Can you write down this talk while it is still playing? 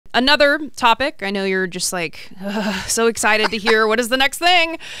Another topic, I know you're just like so excited to hear what is the next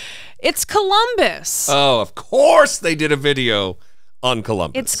thing. It's Columbus. Oh, of course they did a video on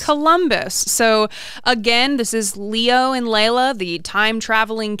Columbus. It's Columbus. So again, this is Leo and Layla, the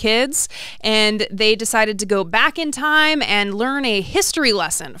time-traveling kids, and they decided to go back in time and learn a history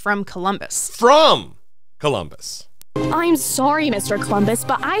lesson from Columbus. From Columbus. I'm sorry, Mr. Columbus,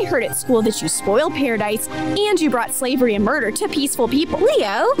 but I heard at school that you spoiled paradise and you brought slavery and murder to peaceful people.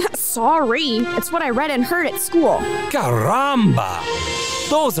 Leo? Sorry. It's what I read and heard at school. Caramba!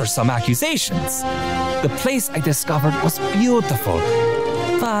 Those are some accusations. The place I discovered was beautiful,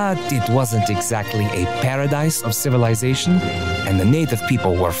 but it wasn't exactly a paradise of civilization, and the native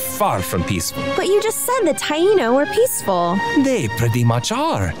people were far from peaceful. But you just said the Taino were peaceful. They pretty much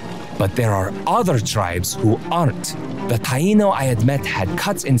are. But there are other tribes who aren't. The Taino I had met had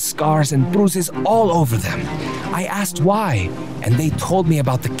cuts and scars and bruises all over them. I asked why, and they told me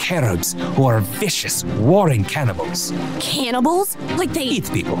about the Caribs, who are vicious, warring cannibals. Cannibals? Like they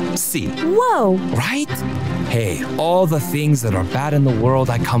Eat people, see. Whoa. Right? Hey, all the things that are bad in the world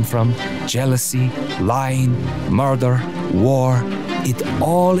I come from, jealousy, lying, murder, war, it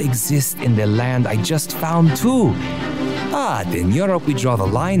all exists in the land I just found too. But in Europe, we draw the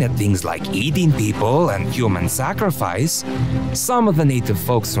line at things like eating people and human sacrifice. Some of the native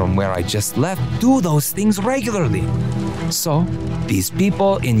folks from where I just left do those things regularly. So, these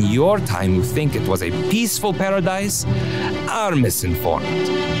people in your time who think it was a peaceful paradise are misinformed.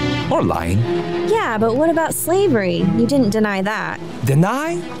 Or lying. Yeah, but what about slavery? You didn't deny that.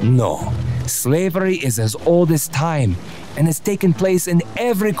 Deny? No. Slavery is as old as time and has taken place in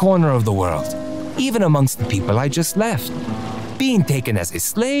every corner of the world. Even amongst the people I just left. Being taken as a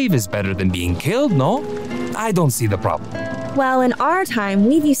slave is better than being killed, no? I don't see the problem. Well, in our time,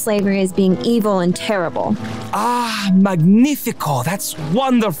 we view slavery as being evil and terrible. Ah, magnifico, that's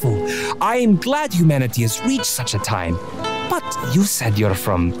wonderful. I am glad humanity has reached such a time. But you said you're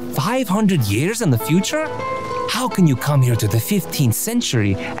from 500 years in the future? How can you come here to the 15th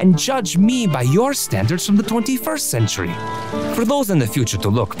century and judge me by your standards from the 21st century? For those in the future to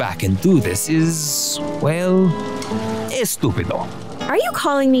look back and do this is, well, estupido. Are you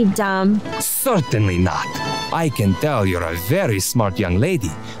calling me dumb? Certainly not. I can tell you're a very smart young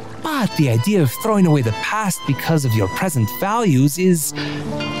lady, but the idea of throwing away the past because of your present values is...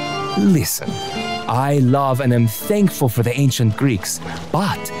 Listen, I love and am thankful for the ancient Greeks,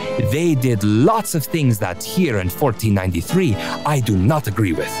 but they did lots of things that here in 1493 I do not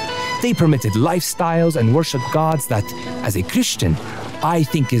agree with. They permitted lifestyles and worshiped gods that, as a Christian, I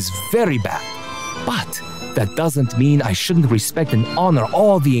think is very bad. But that doesn't mean I shouldn't respect and honor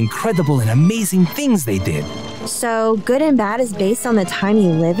all the incredible and amazing things they did. So, good and bad is based on the time you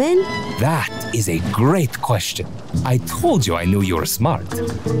live in? That is a great question. I told you I knew you were smart.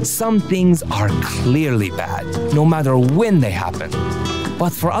 Some things are clearly bad, no matter when they happen.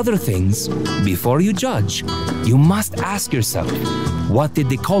 But for other things, before you judge, you must ask yourself, what did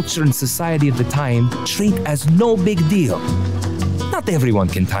the culture and society of the time treat as no big deal? Not everyone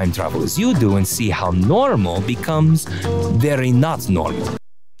can time travel as you do and see how normal becomes very not normal.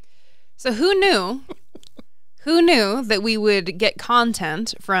 So who knew? Who knew that we would get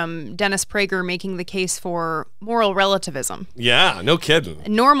content from Dennis Prager making the case for moral relativism? Yeah, no kidding.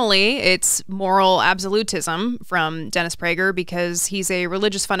 Normally, it's moral absolutism from Dennis Prager because he's a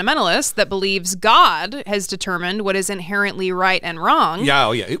religious fundamentalist that believes God has determined what is inherently right and wrong. Yeah,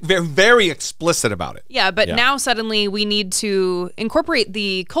 oh yeah. Very, very explicit about it. Yeah, but now suddenly we need to incorporate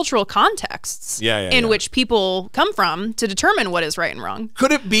the cultural contexts in which people come from to determine what is right and wrong.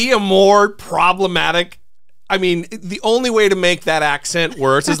 Could it be a more problematic... I mean, the only way to make that accent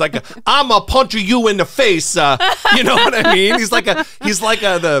worse is like, I'm a puncher you in the face. You know what I mean? He's like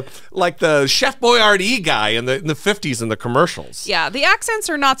the Chef Boyardee guy in the 50s in the commercials. Yeah, the accents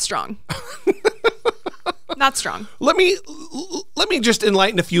are not strong. Not strong. Let me just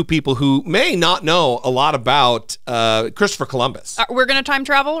enlighten a few people who may not know a lot about Christopher Columbus. We're going to time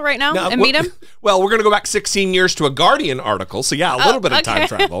travel right now and meet him? Well, we're going to go back 16 years to a Guardian article. So yeah, a little bit of time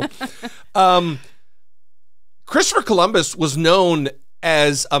travel. Christopher Columbus was known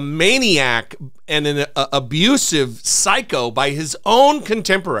as a maniac and an abusive psycho by his own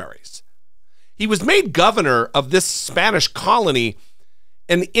contemporaries. He was made governor of this Spanish colony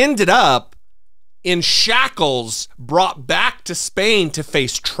and ended up in shackles, brought back to Spain to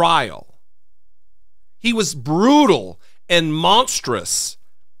face trial. He was brutal and monstrous,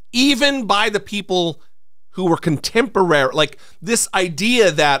 even by the people who were contemporary, like this idea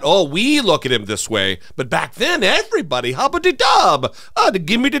that, oh, we look at him this way, but back then everybody, hubbity-dub,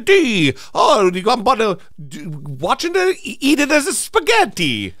 give me the D, I'm about to watching to eat it as a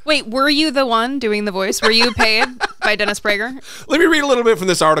spaghetti. Wait, were you the one doing the voice? Were you paid by Dennis Prager? Let me read a little bit from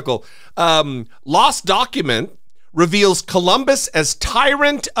this article. Lost document reveals Columbus as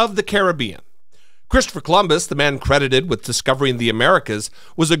tyrant of the Caribbean. Christopher Columbus, the man credited with discovering the Americas,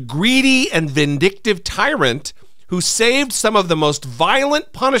 was a greedy and vindictive tyrant who saved some of the most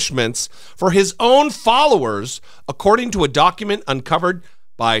violent punishments for his own followers, according to a document uncovered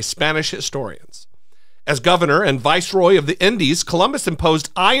by Spanish historians. As governor and viceroy of the Indies, Columbus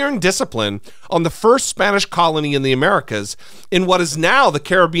imposed iron discipline on the first Spanish colony in the Americas in what is now the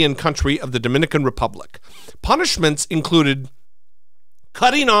Caribbean country of the Dominican Republic. Punishments included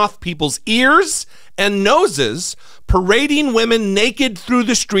cutting off people's ears and noses, parading women naked through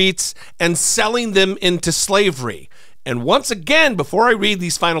the streets, and selling them into slavery. And once again, before I read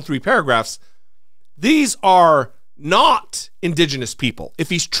these final 3 paragraphs, these are not indigenous people. If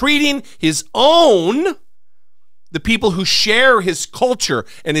he's treating his own, the people who share his culture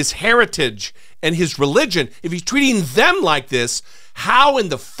and his heritage and his religion, if he's treating them like this, how in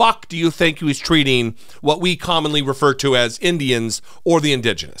the fuck do you think he was treating what we commonly refer to as Indians or the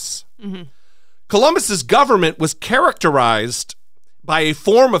indigenous? Mm-hmm. Columbus's government was characterized by a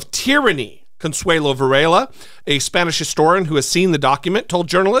form of tyranny. Consuelo Varela, a Spanish historian who has seen the document, told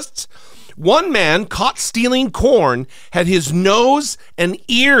journalists, one man caught stealing corn had his nose and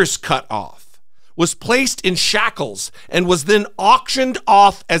ears cut off, was placed in shackles, and was then auctioned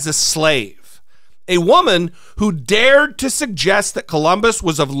off as a slave. A woman who dared to suggest that Columbus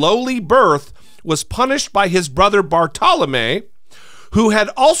was of lowly birth was punished by his brother Bartolome, who had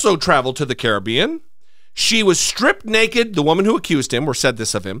also traveled to the Caribbean. She was stripped naked, the woman who accused him, or said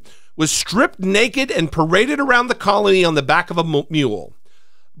this of him, was stripped naked and paraded around the colony on the back of a mule.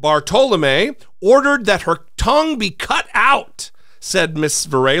 Bartolome ordered that her tongue be cut out, said Miss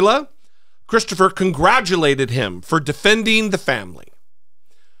Varela. Christopher congratulated him for defending the family.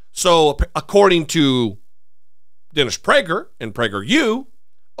 So, according to Dennis Prager and PragerU,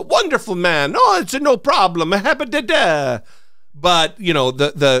 a wonderful man. Oh, it's no problem. But, you know,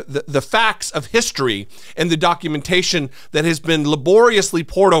 the facts of history and the documentation that has been laboriously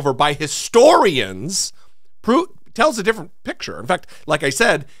pored over by historians tells a different picture. In fact, like I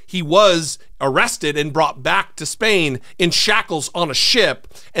said, he was arrested and brought back to Spain in shackles on a ship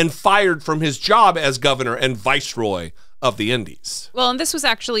and fired from his job as governor and viceroy of the Indies. Well, and this was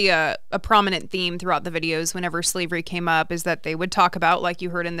actually a prominent theme throughout the videos whenever slavery came up, is that they would talk about, like you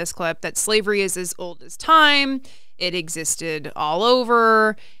heard in this clip, that slavery is as old as time, it existed all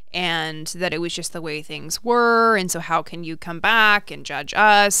over, and that it was just the way things were, and so how can you come back and judge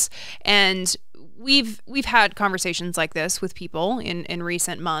us? And we've had conversations like this with people in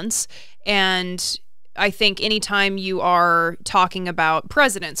recent months, and I think anytime you are talking about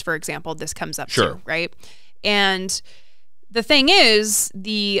presidents, for example, this comes up too, right? And the thing is,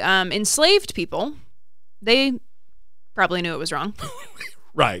 the enslaved people, they probably knew it was wrong.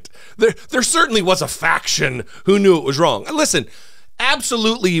 Right. There certainly was a faction who knew it was wrong. And listen,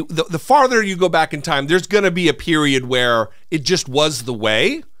 absolutely, the farther you go back in time, there's going to be a period where it just was the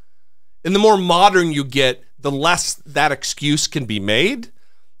way. And the more modern you get, the less that excuse can be made.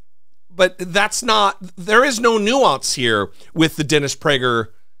 But that's not, there is no nuance here with the Dennis Prager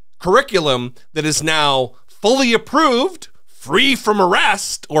curriculum that is now fully approved, free from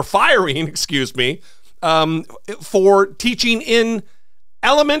arrest or firing, excuse me, for teaching in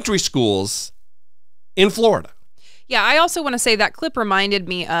elementary schools in Florida. Yeah, I also want to say that clip reminded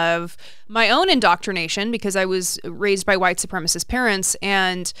me of my own indoctrination because I was raised by white supremacist parents,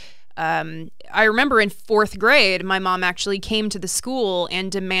 and I remember in 4th grade, my mom actually came to the school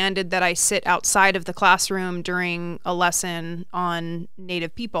and demanded that I sit outside of the classroom during a lesson on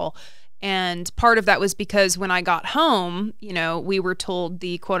Native people. And part of that was because when I got home, you know, we were told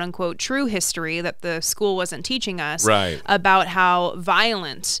the quote unquote true history that the school wasn't teaching us about how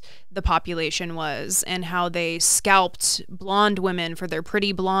violent the population was and how they scalped blonde women for their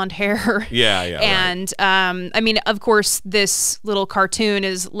pretty blonde hair. And I mean, of course, this little cartoon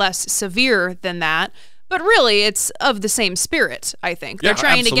is less severe than that. But really, it's of the same spirit, I think. They're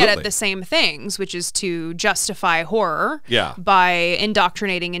trying to get at the same things, which is to justify horror by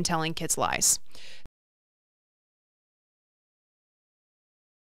indoctrinating and telling kids lies.